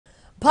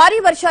భారీ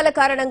వర్షాల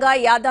కారణంగా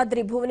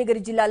యాదాద్రి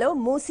భువనగిరి జిల్లాలో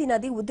మూసీ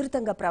నది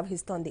ఉధృతంగా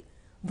ప్రవహిస్తోంది.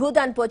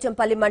 భూదాన్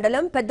పోచంపల్లి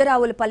మండలం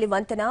పెద్దరావులపల్లి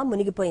వంతెన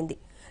మునిగిపోయింది.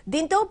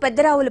 దీంతో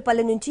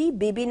పెద్దరావులపల్లి నుంచి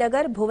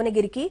బీబీనగర్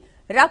భువనగిరికి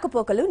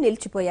రాకపోకలు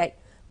నిలిచిపోయాయి.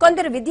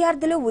 కొందరు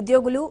విద్యార్థులు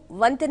ఉద్యోగులు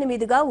వంతెన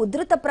మీదుగా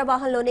ఉధృత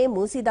ప్రవాహంలోనే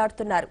మూసీ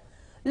దాటుతున్నారు.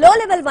 లో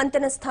లెవెల్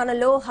వంతెన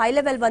స్థానంలో హై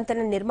లెవెల్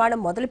వంతెన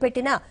నిర్మాణం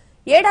మొదలుపెట్టినా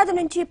ఏడాది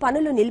నుంచి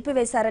పనులు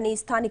నిలిపివేశారని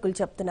స్థానికులు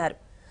చెబుతున్నారు.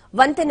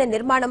 వంతెన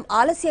నిర్మాణం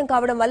ఆలస్యం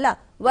కావడం వల్ల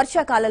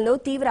వర్షాకాలంలో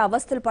తీవ్ర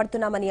అవస్థలు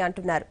పడుతున్నామని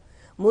అంటున్నారు.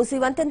 మూసీ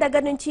వంతెన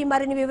దగ్గర నుంచి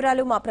మరిన్ని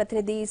వివరాలు మా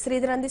ప్రతినిధి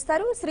శ్రీధర్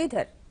అందిస్తారు.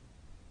 శ్రీధర్,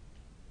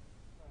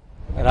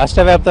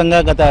 రాష్ట్ర వ్యాప్తంగా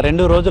గత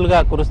 2 రోజులుగా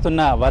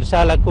కురుస్తున్న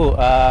వర్షాలకు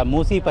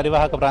మూసీ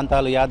పరివాహక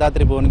ప్రాంతాలు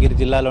యాదాద్రి భువనగిరి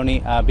జిల్లాలోని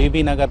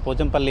బీబీనగర్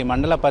పోచంపల్లి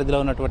మండల పరిధిలో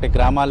ఉన్నటువంటి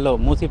గ్రామాల్లో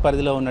మూసీ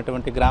పరిధిలో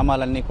ఉన్నటువంటి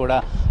గ్రామాలన్నీ కూడా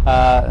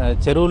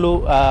చెరువులు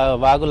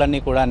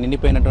వాగులన్నీ కూడా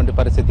నిండిపోయినటువంటి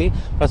పరిస్థితి.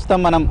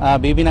 ప్రస్తుతం మనం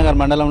బీబీనగర్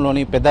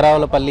మండలంలోని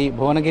పెద్దరావులపల్లి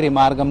భువనగిరి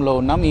మార్గంలో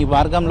ఉన్నాం. ఈ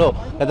మార్గంలో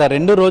గత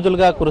 2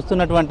 రోజులుగా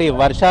కురుస్తున్నటువంటి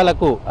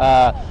వర్షాలకు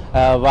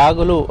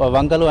వాగులు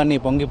వంకలు అన్ని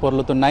పొంగి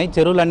పొర్లుతున్నాయి.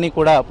 చెరువులన్నీ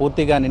కూడా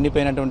పూర్తిగా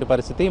నిండిపోయినటువంటి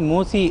పరిస్థితి.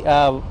 మూసీ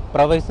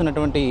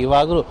ప్రవహిస్తున్నటువంటి ఈ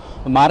వాగులు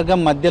మార్గం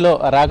మధ్యలో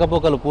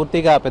రాకపోకలు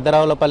పూర్తిగా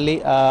పెద్దరావులపల్లి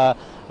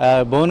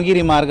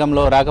భువనగిరి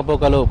మార్గంలో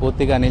రాకపోకలు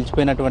పూర్తిగా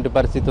నిలిచిపోయినటువంటి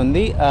పరిస్థితి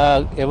ఉంది.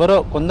 ఎవరో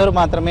కొందరు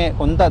మాత్రమే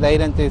కొంత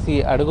ధైర్యం చేసి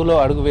అడుగులో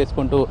అడుగు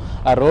వేసుకుంటూ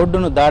ఆ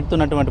రోడ్డును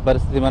దాటుతున్నటువంటి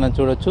పరిస్థితి మనం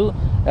చూడొచ్చు.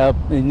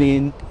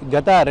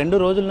 గత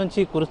 2 రోజుల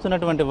నుంచి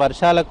కురుస్తున్నటువంటి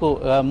వర్షాలకు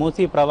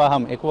మూసీ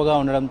ప్రవాహం ఎక్కువగా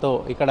ఉండడంతో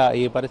ఇక్కడ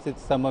ఈ పరిస్థితి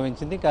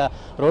సంభవించింది.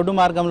 రోడ్డు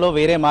మార్గంలో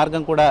వేరే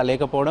మార్గం కూడా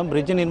లేకపోవడం,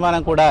 బ్రిడ్జ్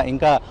నిర్మాణం కూడా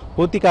ఇంకా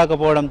పూర్తి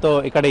కాకపోవడంతో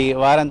ఇక్కడ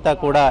వారంతా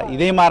కూడా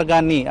ఇదే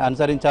మార్గాన్ని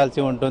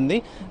అనుసరించాల్సి ఉంటుంది.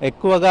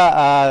 ఎక్కువగా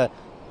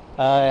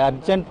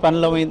అర్జెంట్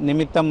పనుల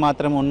నిమిత్తం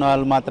మాత్రం ఉన్న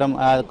వాళ్ళు మాత్రం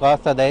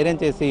కాస్త ధైర్యం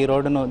చేసి ఈ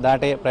రోడ్డును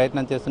దాటే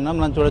ప్రయత్నం చేస్తున్నాం.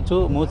 మనం చూడొచ్చు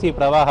మూసీ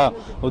ప్రవాహం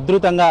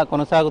ఉధృతంగా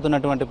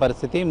కొనసాగుతున్నటువంటి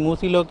పరిస్థితి.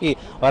 మూసీలోకి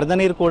వరద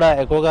నీరు కూడా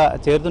ఎక్కువగా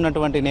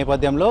చేరుతున్నటువంటి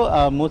నేపథ్యంలో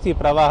మూసీ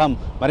ప్రవాహం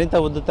మరింత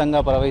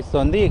ఉధృతంగా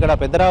ప్రవహిస్తోంది. ఇక్కడ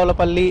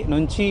పెద్దరావులపల్లి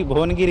నుంచి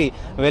భువనగిరి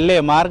వెళ్లే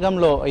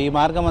మార్గంలో ఈ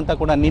మార్గం అంతా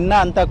కూడా నిన్న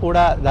అంతా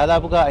కూడా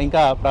దాదాపుగా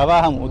ఇంకా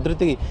ప్రవాహం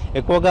ఉధృతి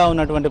ఎక్కువగా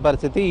ఉన్నటువంటి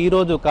పరిస్థితి.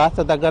 ఈరోజు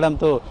కాస్త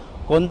తగ్గడంతో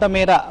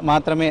కొంతమేర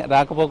మాత్రమే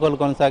రాకపోకలు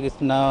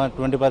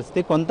కొనసాగిస్తున్నటువంటి పరిస్థితి.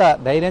 కొంత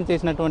ధైర్యం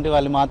చేసినటువంటి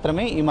వాళ్ళు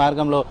మాత్రమే ఈ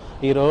మార్గంలో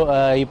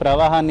ఈ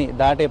ప్రవాహాన్ని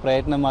దాటే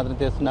ప్రయత్నం మాత్రం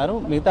చేస్తున్నారు.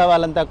 మిగతా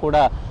వాళ్ళంతా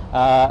కూడా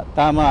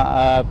తమ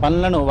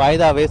పనులను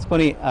వాయిదా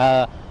వేసుకొని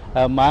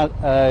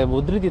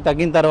ఉధృతి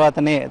తగ్గిన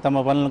తర్వాతనే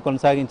తమ పనులను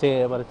కొనసాగించే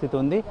పరిస్థితి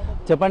ఉంది.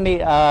 చెప్పండి,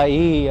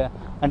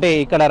 అంటే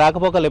ఇక్కడ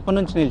రాకపోకలు ఎప్పటి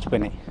నుంచి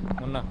నిలిచిపోయినాయి?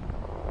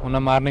 మొన్న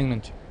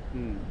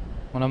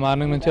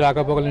మార్నింగ్ నుంచి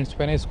రాకపోకలు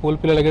నిలిచిపోయినాయి. స్కూల్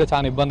పిల్లలకి కూడా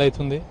చాలా ఇబ్బంది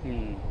అవుతుంది.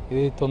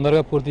 ఇది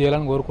తొందరగా పూర్తి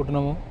చేయాలని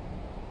కోరుకుంటున్నాము.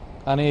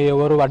 కానీ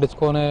ఎవరు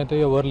పట్టించుకోనేది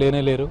ఎవరు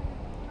లేరు.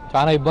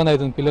 చాలా ఇబ్బంది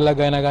అవుతుంది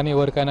పిల్లలకైనా కానీ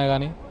ఎవరికైనా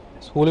కానీ.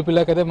 స్కూల్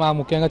పిల్లలకైతే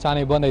ముఖ్యంగా చాలా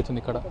ఇబ్బంది అవుతుంది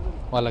ఇక్కడ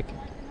వాళ్ళకి.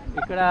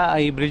 ఇక్కడ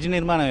ఈ బ్రిడ్జ్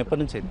నిర్మాణం ఎప్పటి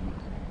నుంచి అయింది?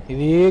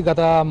 ఇది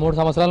గత 3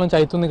 సంవత్సరాల నుంచి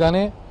అవుతుంది,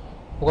 కానీ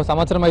 1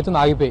 సంవత్సరం అవుతుంది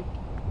ఆగిపోయి.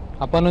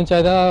 అప్పటి నుంచి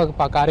అయితే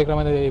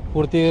కార్యక్రమం అయితే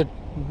పూర్తి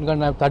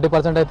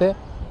 30% అయితే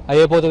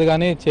అయిపోతుంది,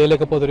 కానీ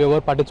చేయలేకపోతారు.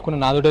 ఎవరు పట్టించుకునే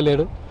నాదుడే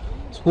లేడు.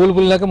 స్కూల్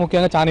పిల్లలకి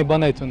ముఖ్యంగా చాలా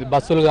ఇబ్బంది అవుతుంది.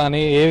 బస్సులు కానీ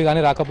ఏవి కానీ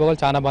రాకపోకలు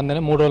చాలా ఇబ్బంది.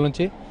 3 రోజుల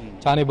నుంచి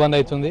చాలా ఇబ్బంది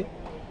అవుతుంది.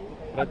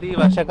 ప్రతి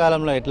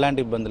వర్షాకాలంలో ఎట్లాంటి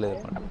ఇబ్బందులు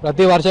ఎదుర్కొంటారు?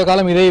 ప్రతి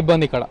వర్షాకాలం ఇదే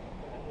ఇబ్బంది. ఇక్కడ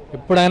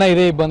ఎప్పుడైనా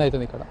ఇదే ఇబ్బంది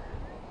అవుతుంది. ఇక్కడ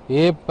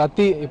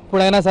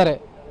ఎప్పుడైనా సరే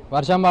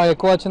వర్షం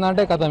ఎక్కువ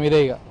వచ్చిందంటే కథం ఇదే.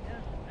 ఇక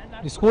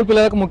ఈ స్కూల్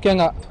పిల్లలకు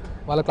ముఖ్యంగా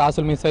వాళ్ళ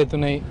క్లాసులు మిస్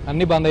అవుతున్నాయి,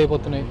 అన్నీ బంద్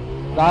అయిపోతున్నాయి.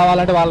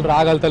 రావాలంటే వాళ్ళు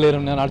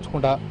రాగలుగుతలేరు. నేను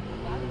నడుచుకుంటా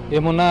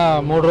ఏమున్నా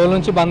 3 రోజుల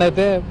నుంచి బంద్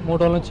అయితే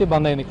 3 రోజుల నుంచి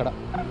బంద్ అయింది ఇక్కడ.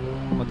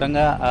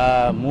 మొత్తంగా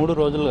 3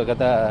 రోజులు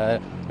గత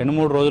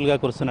 2-3 రోజులుగా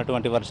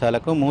కురుస్తున్నటువంటి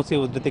వర్షాలకు మూసీ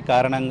ఉధృతి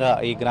కారణంగా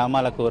ఈ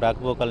గ్రామాలకు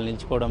రాకపోకలు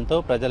నిలిచిపోవడంతో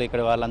ప్రజలు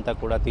ఇక్కడ వాళ్ళంతా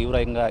కూడా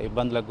తీవ్రంగా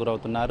ఇబ్బందులకు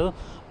గురవుతున్నారు.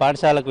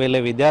 పాఠశాలకు వెళ్ళే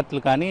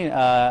విద్యార్థులు కానీ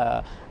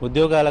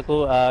ఉద్యోగాలకు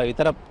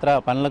ఇతరత్ర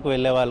పనులకు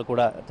వెళ్ళే వాళ్ళు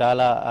కూడా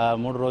చాలా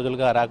 3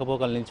 రోజులుగా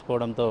రాకపోకలు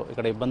నిలిచిపోవడంతో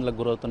ఇక్కడ ఇబ్బందులకు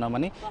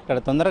గురవుతున్నామని, ఇక్కడ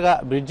తొందరగా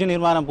బ్రిడ్జి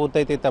నిర్మాణం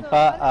పూర్తయితే తప్ప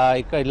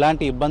ఇక్కడ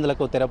ఇలాంటి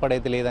ఇబ్బందులకు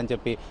తెరపడైతే లేదని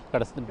చెప్పి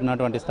ఇక్కడ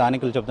ఉన్నటువంటి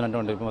స్థానికులు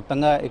చెబుతున్నటువంటి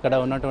మొత్తంగా ఇక్కడ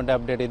ఉన్నటువంటి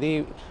అప్డేట్ ఇది.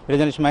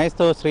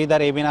 మహేష్తో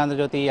శ్రీధర్, ABN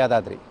ఆంధ్రజ్యోతి,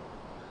 యాదాద్రి.